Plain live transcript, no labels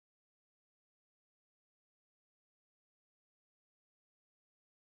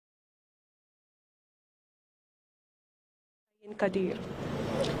Qadir.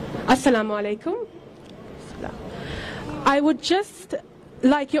 Assalamu alaikum. I would just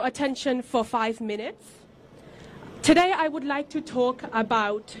like your attention for 5 minutes. Today I would like to talk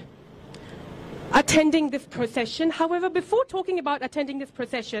about attending this procession. However, before talking about attending this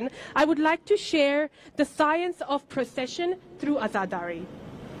procession, I would like to share the science of procession through Azadari.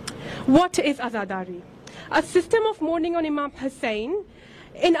 What is Azadari? A system of mourning on Imam Hussein.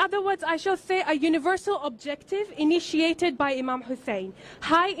 In other words, I shall say a universal objective initiated by Imam Hussein,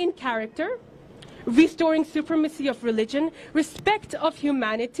 high in character, restoring supremacy of religion, respect of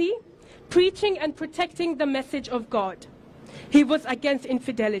humanity, preaching and protecting the message of God. He was against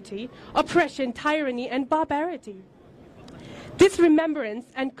infidelity, oppression, tyranny, and barbarity. This remembrance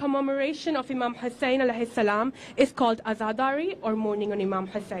and commemoration of Imam Hussein alayhi salam is called Azadari, or mourning on Imam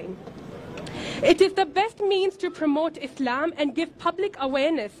Hussein. It is the best means to promote Islam and give public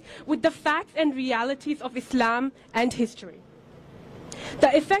awareness with the facts and realities of Islam and history.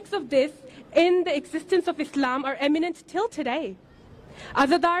 The effects of this in the existence of Islam are eminent till today.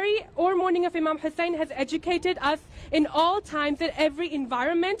 Azadari, or mourning of Imam Hussein, has educated us in all times and every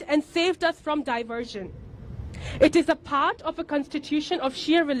environment and saved us from diversion. It is a part of a constitution of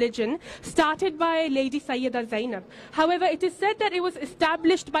Shia religion started by Lady Sayyida Zainab. However, it is said that it was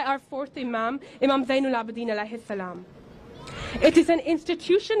established by our fourth Imam, Imam Zainul Abidin alayhi salam. It is an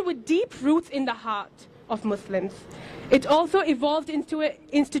institution with deep roots in the heart of Muslims. It also evolved into an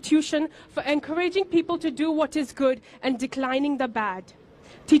institution for encouraging people to do what is good and declining the bad,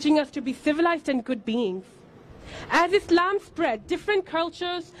 teaching us to be civilized and good beings. As Islam spread, different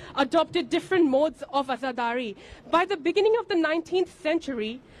cultures adopted different modes of Azadari. By the beginning of the 19th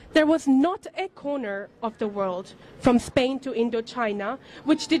century, there was not a corner of the world, from Spain to Indochina,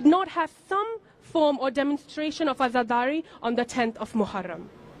 which did not have some form or demonstration of Azadari on the 10th of Muharram.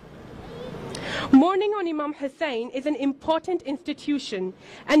 Mourning on Imam Hussein is an important institution,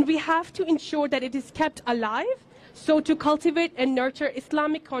 and we have to ensure that it is kept alive, so to cultivate and nurture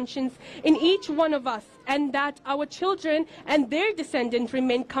Islamic conscience in each one of us, and that our children and their descendants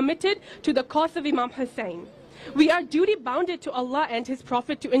remain committed to the cause of Imam Hussein. We are duty bounded to Allah and His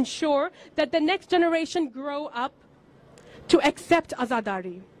Prophet to ensure that the next generation grow up to accept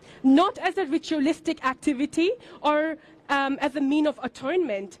Azadari, not as a ritualistic activity or as a mean of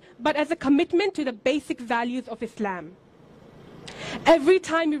atonement, but as a commitment to the basic values of Islam. Every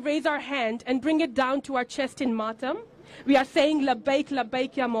time we raise our hand and bring it down to our chest in matam, we are saying Labbaik,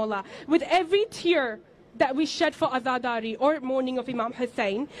 Labbaik ya Mawla. With every tear that we shed for Azadari, or mourning of Imam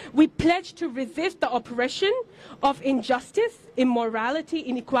Hussein, we pledge to resist the oppression of injustice, immorality,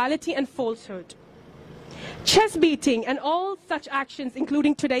 inequality, and falsehood. Chest beating and all such actions,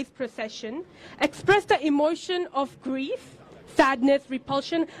 including today's procession, express the emotion of grief, sadness,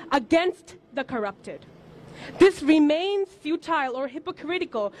 repulsion against the corrupted. This remains futile or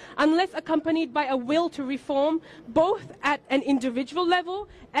hypocritical unless accompanied by a will to reform, both at an individual level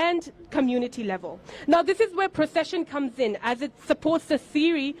and community level. Now, this is where procession comes in, as it supports the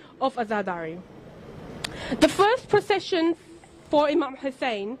theory of Azadari. The first procession for Imam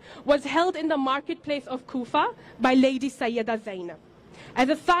Hussein was held in the marketplace of Kufa by Lady Sayyida Zainab as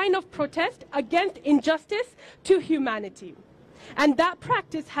a sign of protest against injustice to humanity. And that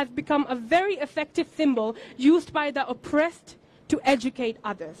practice has become a very effective symbol used by the oppressed to educate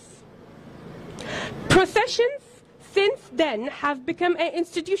others. Processions since then have become an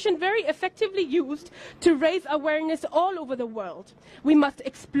institution very effectively used to raise awareness all over the world. We must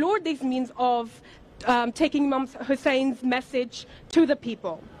explore these means of taking Imam Hussein's message to the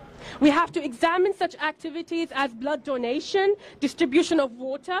people. We have to examine such activities as blood donation, distribution of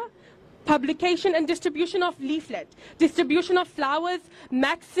water, publication and distribution of leaflet, distribution of flowers,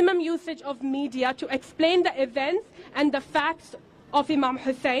 maximum usage of media to explain the events and the facts of Imam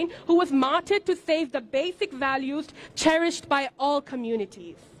Hussein, who was martyred to save the basic values cherished by all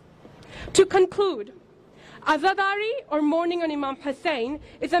communities. To conclude, Azadari, or mourning on Imam Hussein,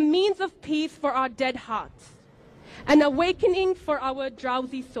 is a means of peace for our dead hearts, an awakening for our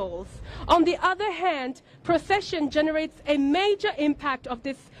drowsy souls. On the other hand, procession generates a major impact of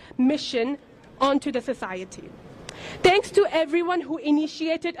this mission onto the society. Thanks to everyone who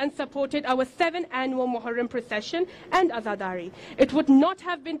initiated and supported our 7th annual Muharram procession and Azadari. It would not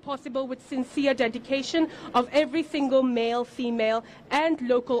have been possible with sincere dedication of every single male, female, and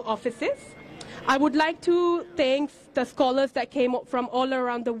local offices. I would like to thank the scholars that came from all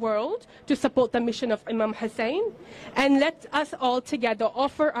around the world to support the mission of Imam Hussein. And let us all together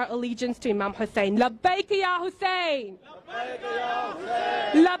offer our allegiance to Imam Hussein. Labbaik ya Hussein! Labbaik ya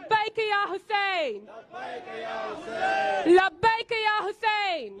Hussein! Labbaik ya Hussein! Labbaik ya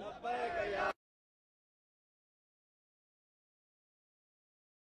Hussein!